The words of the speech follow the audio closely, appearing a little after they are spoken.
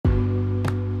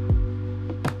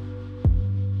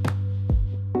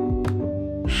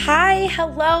Hi,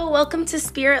 hello, welcome to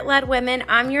Spirit-Led Women.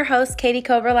 I'm your host, Katie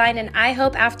Coverline, and I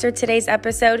hope after today's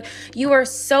episode, you are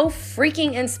so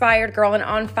freaking inspired, girl, and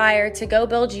on fire to go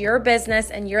build your business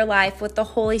and your life with the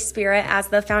Holy Spirit as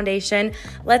the foundation.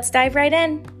 Let's dive right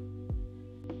in.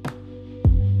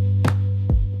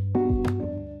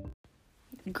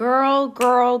 Girl,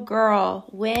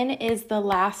 when is the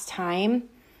last time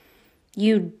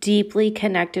you deeply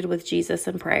connected with Jesus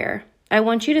in prayer? I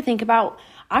want you to think about,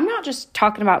 I'm not just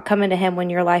talking about coming to him when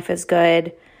your life is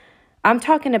good. I'm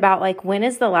talking about when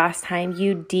is the last time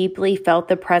you deeply felt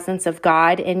the presence of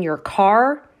God in your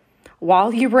car,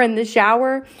 while you were in the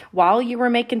shower, while you were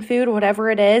making food, whatever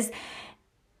it is.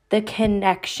 The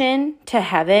connection to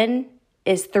heaven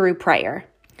is through prayer.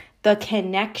 The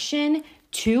connection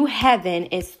to heaven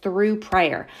is through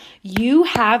prayer. You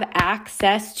have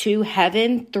access to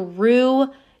heaven through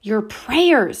your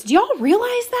prayers. Do y'all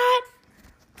realize that?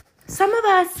 Some of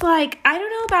us, I don't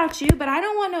know about you, but I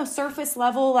don't want no surface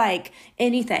level,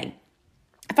 anything.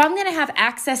 If I'm going to have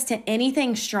access to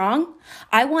anything strong,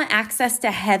 I want access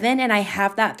to heaven, and I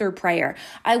have that through prayer.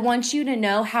 I want you to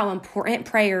know how important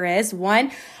prayer is.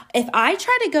 One, if I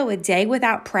try to go a day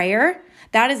without prayer,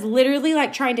 that is literally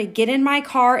like trying to get in my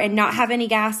car and not have any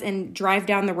gas and drive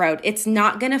down the road. It's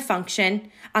not going to function.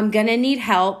 I'm going to need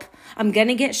help. I'm going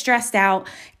to get stressed out.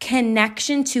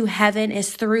 Connection to heaven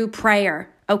is through prayer.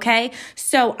 Okay,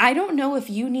 so I don't know if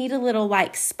you need a little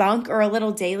spunk or a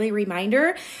little daily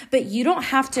reminder, but you don't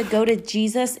have to go to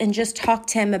Jesus and just talk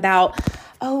to him about,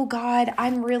 oh God,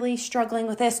 I'm really struggling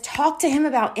with this. Talk to him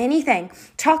about anything.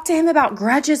 Talk to him about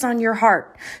grudges on your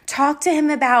heart. Talk to him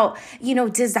about,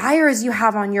 desires you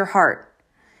have on your heart.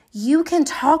 You can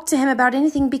talk to him about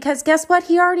anything because guess what?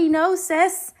 He already knows,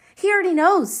 sis. He already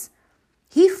knows.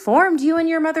 He formed you in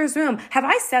your mother's womb. Have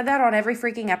I said that on every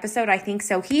freaking episode? I think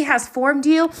so. He has formed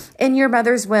you in your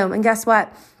mother's womb. And guess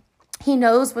what? He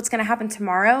knows what's going to happen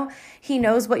tomorrow. He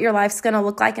knows what your life's going to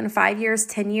look like in 5 years,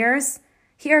 10 years.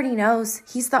 He already knows.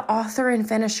 He's the author and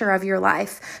finisher of your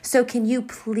life. So can you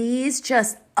please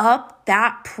just up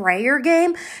that prayer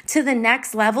game to the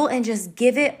next level and just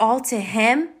give it all to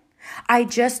him? I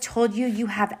just told you you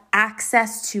have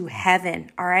access to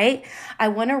heaven, all right? I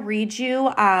want to read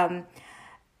you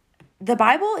the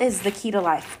Bible is the key to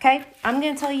life, okay? I'm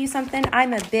going to tell you something.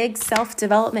 I'm a big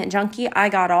self-development junkie. I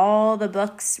got all the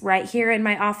books right here in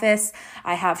my office.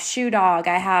 I have Shoe Dog.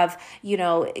 I have,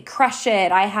 Crush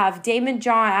It. I have Daymond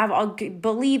John. I have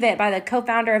Believe It by the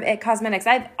co-founder of It Cosmetics.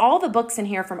 I have all the books in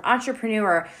here from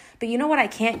Entrepreneur. But you know what I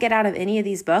can't get out of any of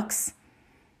these books?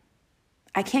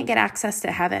 I can't get access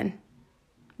to heaven.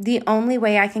 The only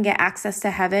way I can get access to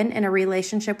heaven in a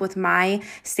relationship with my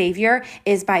Savior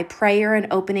is by prayer and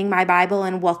opening my Bible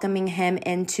and welcoming him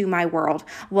into my world,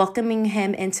 welcoming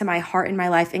him into my heart and my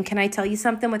life. And can I tell you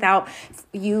something without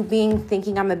you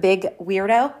thinking I'm a big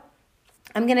weirdo?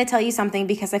 I'm going to tell you something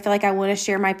because I feel like I want to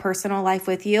share my personal life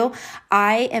with you.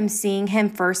 I am seeing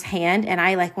him firsthand and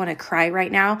I want to cry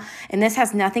right now. And this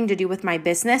has nothing to do with my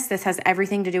business. This has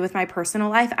everything to do with my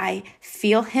personal life. I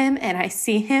feel him and I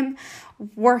see him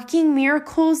working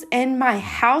miracles in my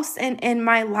house and in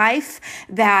my life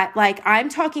that I'm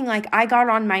talking I got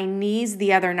on my knees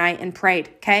the other night and prayed,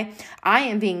 okay? I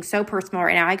am being so personal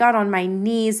right now. I got on my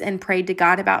knees and prayed to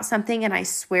God about something, and I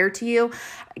swear to you,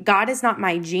 God is not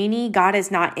my genie. God is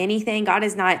not anything. God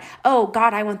is not, oh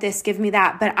God, I want this, give me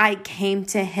that. But I came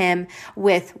to him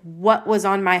with what was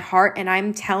on my heart, and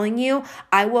I'm telling you,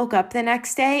 I woke up the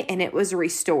next day and it was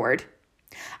restored.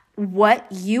 What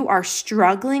you are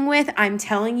struggling with, I'm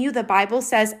telling you, the Bible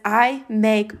says, I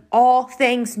make all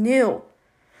things new.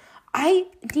 I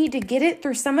need to get it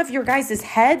through some of your guys'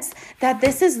 heads that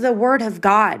this is the word of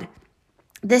God.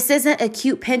 This isn't a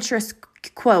cute Pinterest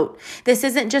quote. This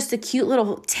isn't just a cute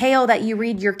little tale that you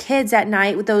read your kids at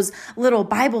night with those little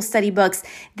Bible study books.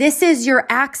 This is your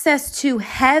access to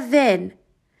heaven.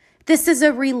 This is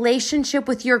a relationship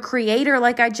with your Creator,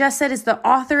 like I just said, is the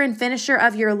author and finisher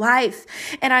of your life.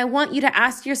 And I want you to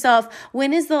ask yourself,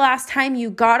 when is the last time you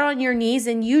got on your knees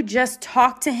and you just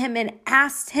talked to him and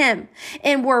asked him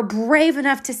and were brave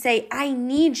enough to say, I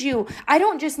need you. I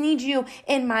don't just need you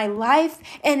in my life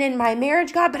and in my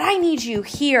marriage, God, but I need you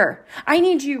here. I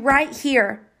need you right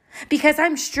here because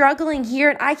I'm struggling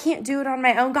here and I can't do it on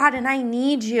my own, God, and I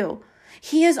need you.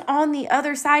 He is on the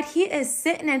other side. He is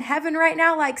sitting in heaven right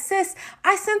now sis,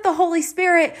 I sent the Holy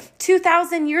Spirit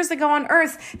 2,000 years ago on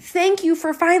earth. Thank you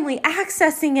for finally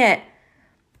accessing it.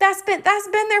 That's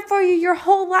been there for you your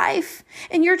whole life.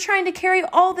 And you're trying to carry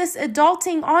all this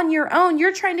adulting on your own.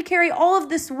 You're trying to carry all of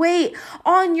this weight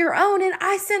on your own. And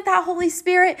I sent that Holy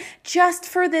Spirit just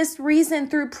for this reason,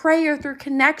 through prayer, through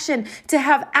connection, to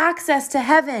have access to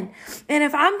heaven. And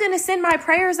if I'm going to send my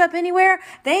prayers up anywhere,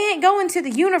 they ain't going to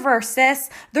the universe, sis.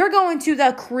 They're going to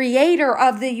the creator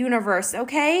of the universe,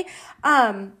 okay?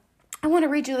 I want to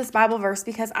read you this Bible verse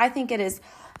because I think it is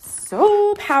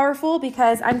so powerful,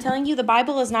 because I'm telling you, the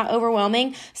Bible is not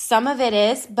overwhelming. Some of it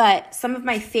is, but some of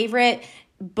my favorite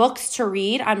books to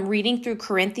read, I'm reading through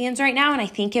Corinthians right now, and I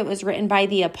think it was written by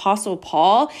the Apostle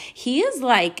Paul. He is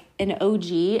like an OG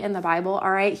in the Bible,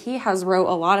 all right? He has wrote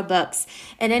a lot of books.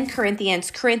 And in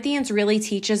Corinthians really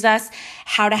teaches us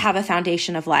how to have a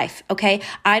foundation of life, okay?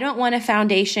 I don't want a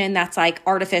foundation that's like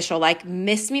artificial, like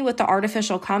miss me with the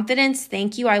artificial confidence.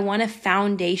 Thank you. I want a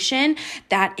foundation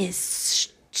that is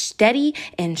steady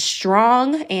and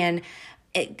strong, and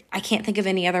I can't think of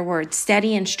any other word,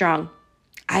 steady and strong.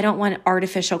 I don't want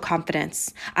artificial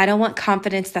confidence. I don't want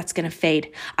confidence that's going to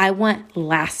fade. I want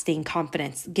lasting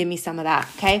confidence. Give me some of that,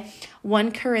 okay?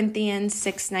 1 Corinthians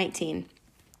 6:19.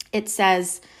 It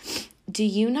says, "Do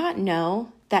you not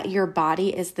know that your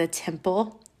body is the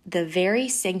temple, the very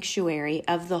sanctuary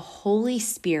of the Holy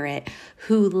Spirit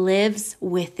who lives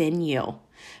within you,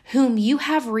 whom you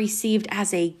have received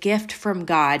as a gift from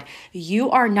God?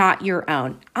 You are not your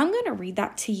own." I'm going to read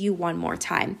that to you one more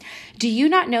time. "Do you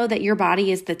not know that your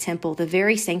body is the temple, the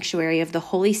very sanctuary of the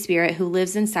Holy Spirit who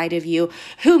lives inside of you,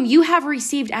 whom you have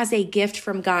received as a gift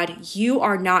from God? You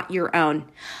are not your own."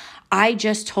 I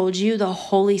just told you the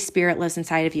Holy Spirit lives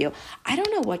inside of you. I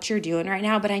don't know what you're doing right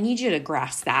now, but I need you to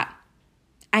grasp that.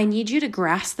 I need you to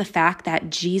grasp the fact that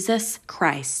Jesus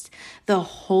Christ, the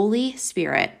Holy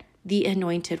Spirit, the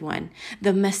Anointed One,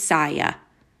 the Messiah,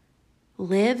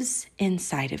 lives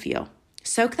inside of you.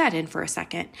 Soak that in for a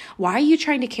second. Why are you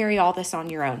trying to carry all this on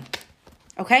your own?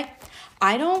 Okay?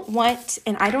 I don't want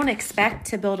and I don't expect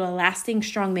to build a lasting,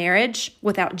 strong marriage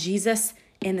without Jesus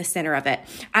in the center of it.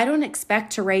 I don't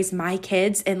expect to raise my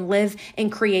kids and live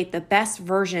and create the best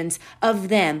versions of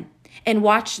them and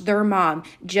watch their mom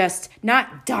just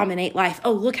not dominate life.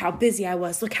 Oh, look how busy I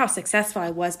was. Look how successful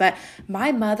I was. But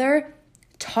my mother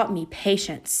taught me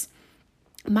patience.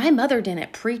 My mother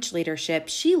didn't preach leadership.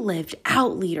 She lived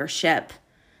out leadership.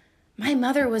 My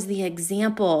mother was the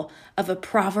example of a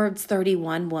Proverbs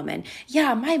 31 woman.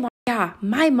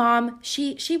 My mom,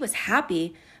 she was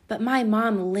happy, but my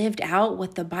mom lived out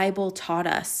what the Bible taught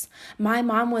us. My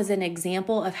mom was an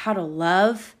example of how to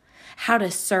love, how to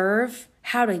serve,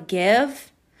 how to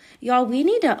give. Y'all, we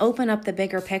need to open up the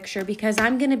bigger picture, because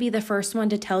I'm going to be the first one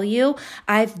to tell you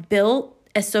I've built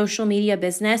a social media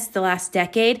business the last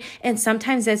decade, and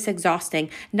sometimes it's exhausting.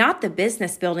 Not the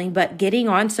business building, but getting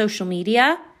on social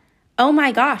media. Oh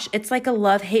my gosh, it's like a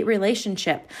love-hate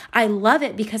relationship. I love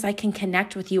it because I can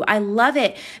connect with you. I love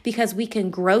it because we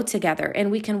can grow together and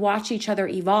we can watch each other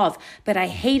evolve. But I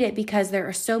hate it because there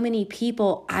are so many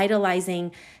people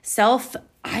idolizing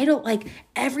like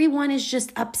everyone is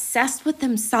just obsessed with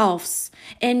themselves.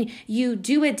 And you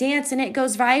do a dance and it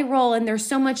goes viral and there's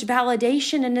so much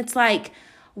validation, and it's like,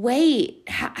 wait,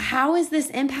 how is this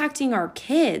impacting our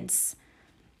kids?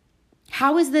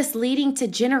 How is this leading to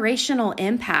generational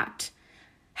impact?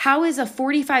 How is a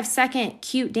 45-second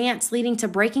cute dance leading to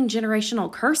breaking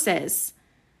generational curses?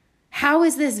 How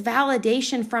is this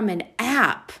validation from an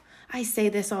app? I say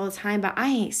this all the time, but I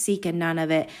ain't seeking none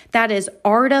of it. That is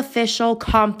artificial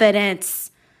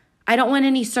confidence. I don't want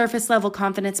any surface level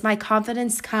confidence. My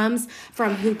confidence comes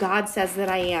from who God says that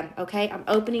I am, okay? I'm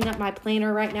opening up my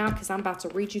planner right now because I'm about to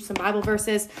read you some Bible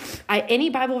verses. Any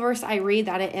Bible verse I read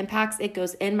that it impacts, it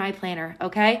goes in my planner,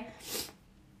 okay?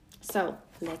 So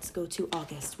let's go to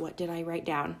August. What did I write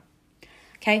down?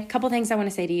 Okay, a couple things I want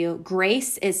to say to you.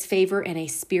 Grace is favor and a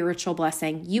spiritual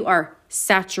blessing. You are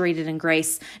saturated in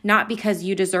grace, not because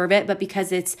you deserve it, but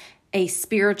because it's a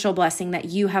spiritual blessing that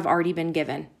you have already been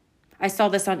given. I saw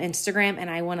this on Instagram and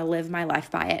I want to live my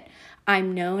life by it.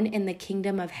 I'm known in the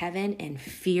kingdom of heaven and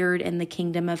feared in the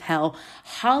kingdom of hell.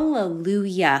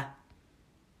 Hallelujah.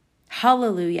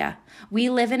 Hallelujah. We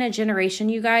live in a generation,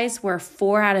 you guys, where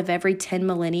 4 out of every 10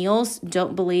 millennials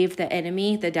don't believe the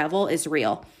enemy, the devil, is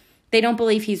real. They don't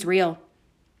believe he's real.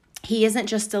 He isn't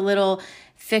just a little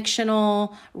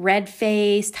fictional,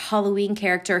 red-faced Halloween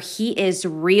character. He is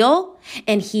real,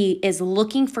 and he is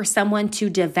looking for someone to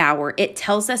devour. It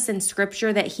tells us in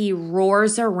scripture that he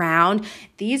roars around.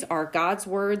 These are God's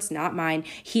words, not mine.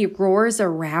 He roars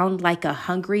around like a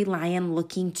hungry lion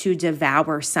looking to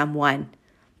devour someone.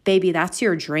 Baby, that's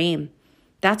your dream.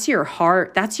 That's your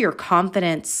heart. That's your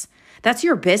confidence. That's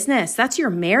your business. That's your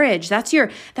marriage. That's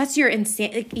your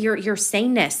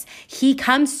saneness. He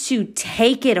comes to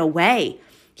take it away.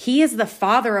 He is the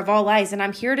father of all lies. And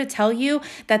I'm here to tell you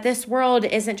that this world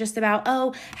isn't just about,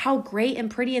 oh, how great and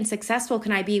pretty and successful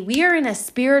can I be? We are in a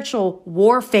spiritual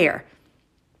warfare.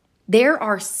 There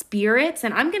are spirits,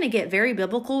 and I'm going to get very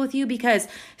biblical with you because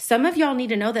some of y'all need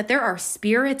to know that there are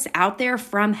spirits out there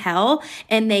from hell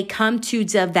and they come to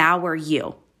devour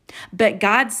you. But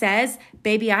God says,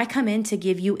 baby, I come in to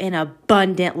give you an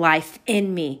abundant life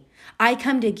in me. I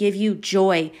come to give you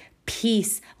joy,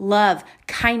 peace, love,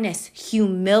 kindness,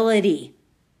 humility,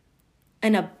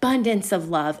 an abundance of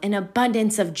love, an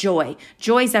abundance of joy.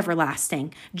 Joy is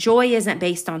everlasting. Joy isn't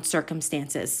based on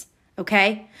circumstances.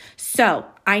 Okay? So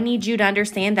I need you to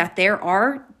understand that there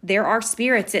are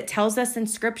spirits. It tells us in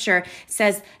scripture, it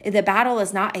says the battle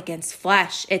is not against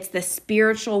flesh. It's the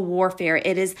spiritual warfare.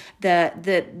 It is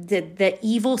the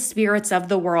evil spirits of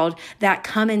the world that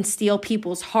come and steal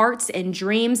people's hearts and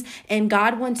dreams. And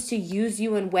God wants to use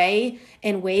you in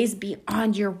ways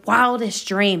beyond your wildest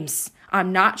dreams.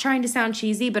 I'm not trying to sound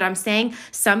cheesy, but I'm saying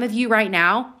some of you right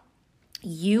now,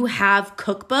 you have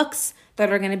cookbooks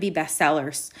that are going to be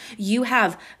bestsellers. You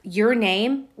have your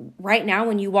name right now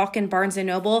when you walk in Barnes &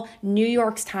 Noble, New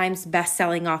York Times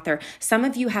bestselling author. Some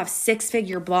of you have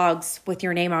 6-figure blogs with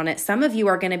your name on it. Some of you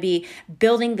are going to be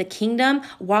building the kingdom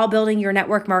while building your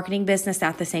network marketing business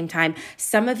at the same time.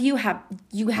 Some of you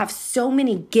have so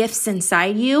many gifts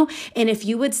inside you. And if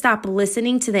you would stop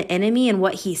listening to the enemy and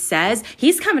what he says,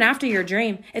 he's coming after your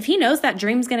dream. If he knows that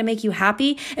dream's going to make you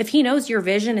happy, if he knows your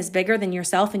vision is bigger than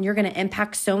yourself and you're going to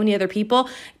impact so many other people,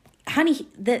 honey,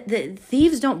 the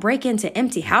thieves don't break into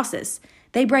empty houses.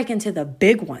 They break into the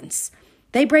big ones.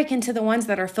 They break into the ones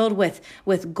that are filled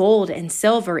with gold and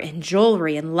silver and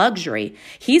jewelry and luxury.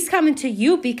 He's coming to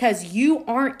you because you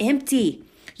aren't empty.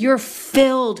 You're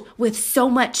filled with so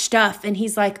much stuff. And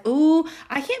he's like, ooh,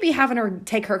 I can't be having her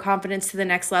take her confidence to the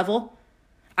next level.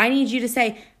 I need you to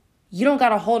say, you don't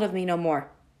got a hold of me no more.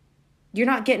 You're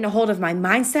not getting a hold of my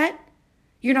mindset.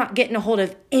 You're not getting a hold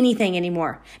of anything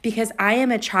anymore because I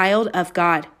am a child of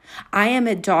God. I am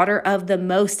a daughter of the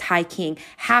Most High King.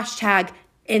 Hashtag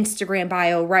Instagram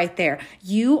bio right there.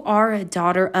 You are a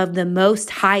daughter of the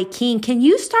Most High King. Can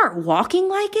you start walking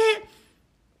like it?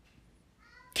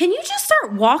 Can you just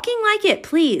start walking like it,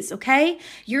 please? Okay?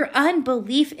 Your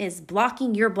unbelief is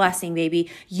blocking your blessing, baby.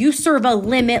 You serve a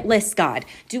limitless God.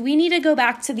 Do we need to go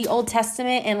back to the Old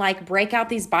Testament and break out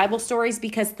these Bible stories?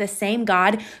 Because the same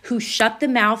God who shut the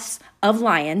mouths of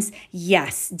lions,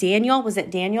 yes, Daniel, was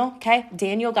it Daniel? Okay.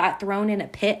 Daniel got thrown in a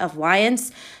pit of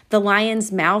lions. The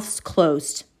lions' mouths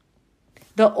closed.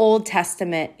 The Old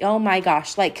Testament, oh my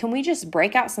gosh, can we just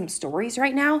break out some stories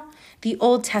right now? The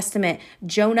Old Testament,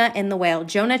 Jonah and the whale.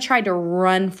 Jonah tried to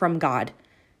run from God.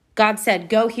 God said,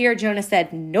 go here. Jonah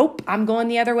said, nope, I'm going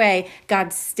the other way.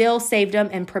 God still saved him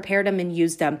and prepared him and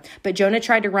used him. But Jonah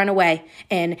tried to run away.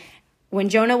 And when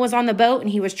Jonah was on the boat and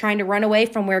he was trying to run away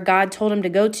from where God told him to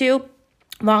go to,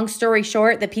 long story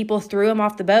short, the people threw him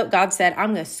off the boat. God said,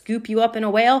 I'm going to scoop you up in a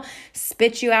whale,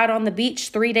 spit you out on the beach.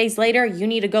 3 days later, you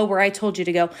need to go where I told you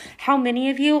to go. How many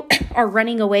of you are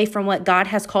running away from what God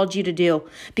has called you to do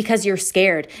because you're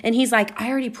scared? And he's like,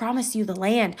 I already promised you the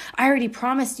land. I already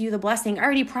promised you the blessing. I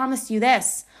already promised you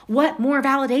this. What more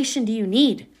validation do you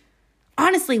need?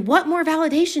 Honestly, what more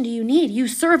validation do you need? You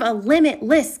serve a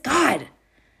limitless God.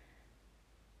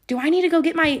 Do I need to go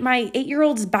get my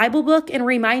 8-year-old's Bible book and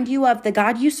remind you of the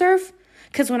God you serve?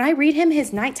 Because when I read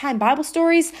his nighttime Bible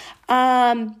stories,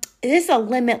 it is a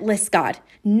limitless God.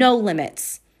 No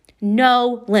limits.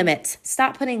 No limits.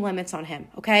 Stop putting limits on him,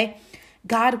 okay?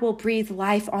 God will breathe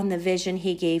life on the vision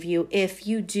he gave you if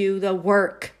you do the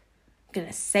work. I'm going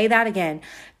to say that again.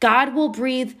 God will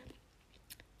breathe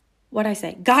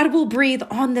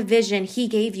on the vision he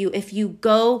gave you if you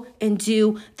go and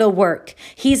do the work.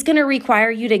 He's going to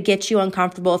require you to get you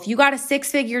uncomfortable. If you got a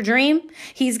 6-figure dream,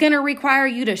 he's going to require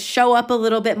you to show up a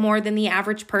little bit more than the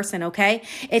average person, okay?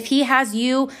 If he has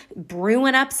you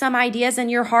brewing up some ideas in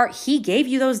your heart, he gave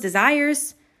you those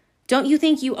desires. Don't you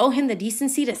think you owe him the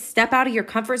decency to step out of your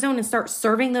comfort zone and start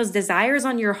serving those desires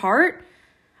on your heart?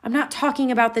 I'm not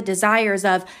talking about the desires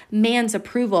of man's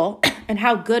approval and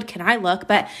how good can I look,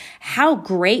 but how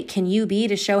great can you be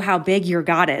to show how big your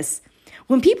God is?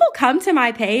 When people come to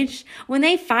my page, when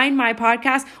they find my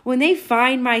podcast, when they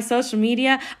find my social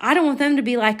media, I don't want them to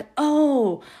be like,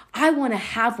 oh, I want to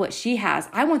have what she has.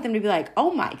 I want them to be like,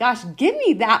 oh my gosh, give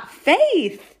me that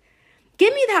faith.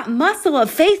 Give me that muscle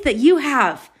of faith that you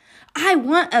have. I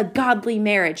want a godly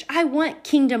marriage. I want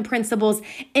kingdom principles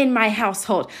in my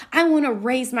household. I want to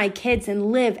raise my kids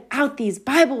and live out these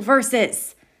Bible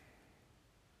verses.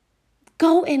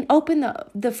 Go and open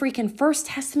the freaking First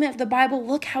Testament of the Bible.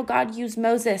 Look how God used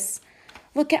Moses.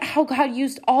 Look at how God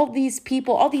used all these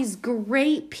people, all these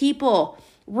great people.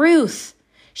 Ruth,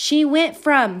 she went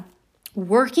from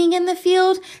working in the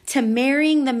field to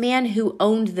marrying the man who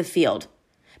owned the field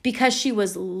because she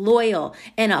was loyal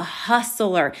and a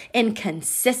hustler and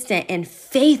consistent and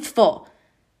faithful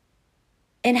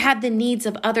and had the needs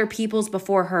of other people's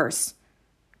before hers.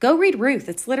 Go read Ruth.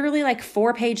 It's literally like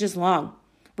 4 pages long.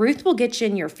 Ruth will get you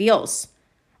in your feels.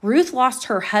 Ruth lost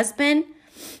her husband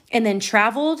and then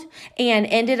traveled and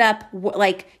ended up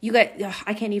like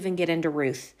I can't even get into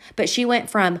Ruth, but she went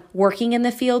from working in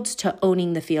the fields to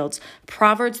owning the fields.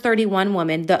 Proverbs 31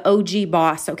 woman, the OG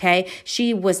boss. Okay.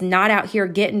 She was not out here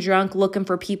getting drunk, looking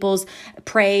for people's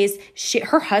praise.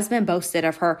 Her husband boasted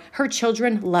of her. Her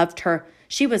children loved her.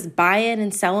 She was buying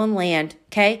and selling land.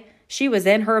 Okay. She was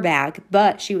in her bag,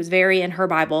 but she was very in her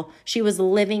Bible. She was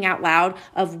living out loud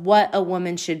of what a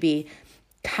woman should be.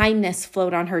 Kindness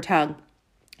flowed on her tongue.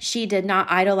 She did not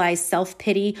idolize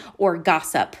self-pity or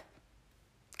gossip.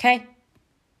 Okay?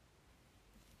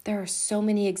 There are so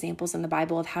many examples in the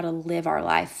Bible of how to live our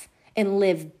life and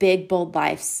live big, bold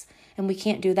lives. And we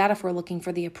can't do that if we're looking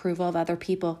for the approval of other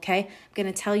people, okay? I'm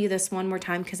going to tell you this one more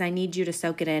time because I need you to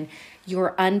soak it in.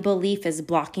 Your unbelief is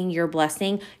blocking your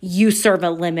blessing. You serve a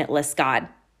limitless God.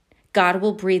 God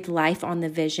will breathe life on the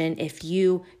vision if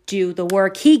you do the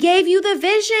work. He gave you the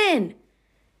vision.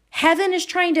 Heaven is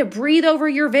trying to breathe over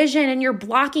your vision and you're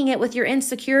blocking it with your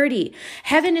insecurity.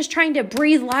 Heaven is trying to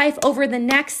breathe life over the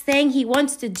next thing he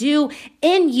wants to do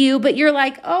in you, but you're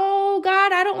like, oh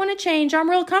God, I don't want to change. I'm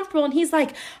real comfortable. And he's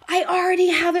like, I already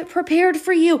have it prepared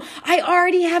for you. I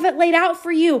already have it laid out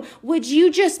for you. Would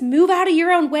you just move out of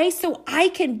your own way so I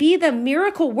can be the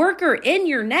miracle worker in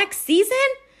your next season?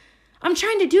 I'm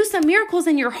trying to do some miracles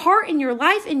in your heart, in your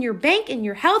life, in your bank, in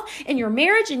your health, in your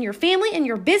marriage, in your family, in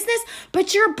your business,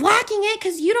 but you're blocking it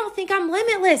because you don't think I'm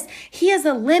limitless. He is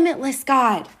a limitless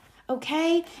God,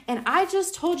 okay? And I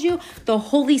just told you the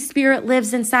Holy Spirit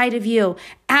lives inside of you.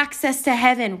 Access to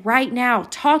heaven right now.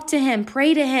 Talk to him,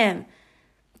 pray to him.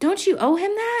 Don't you owe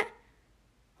him that?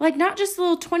 Like not just a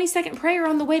little 20-second prayer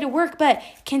on the way to work, but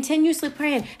continuously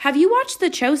praying. Have you watched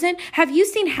The Chosen? Have you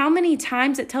seen how many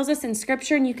times it tells us in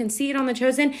scripture, and you can see it on The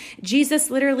Chosen? Jesus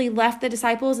literally left the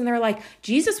disciples and they're like,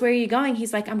 Jesus, where are you going?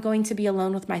 He's like, I'm going to be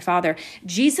alone with my Father.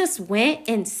 Jesus went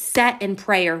and sat in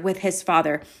prayer with his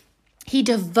Father. He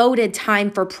devoted time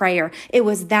for prayer. It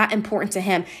was that important to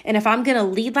him. And if I'm going to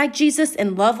lead like Jesus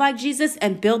and love like Jesus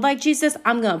and build like Jesus,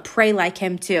 I'm going to pray like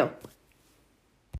him too.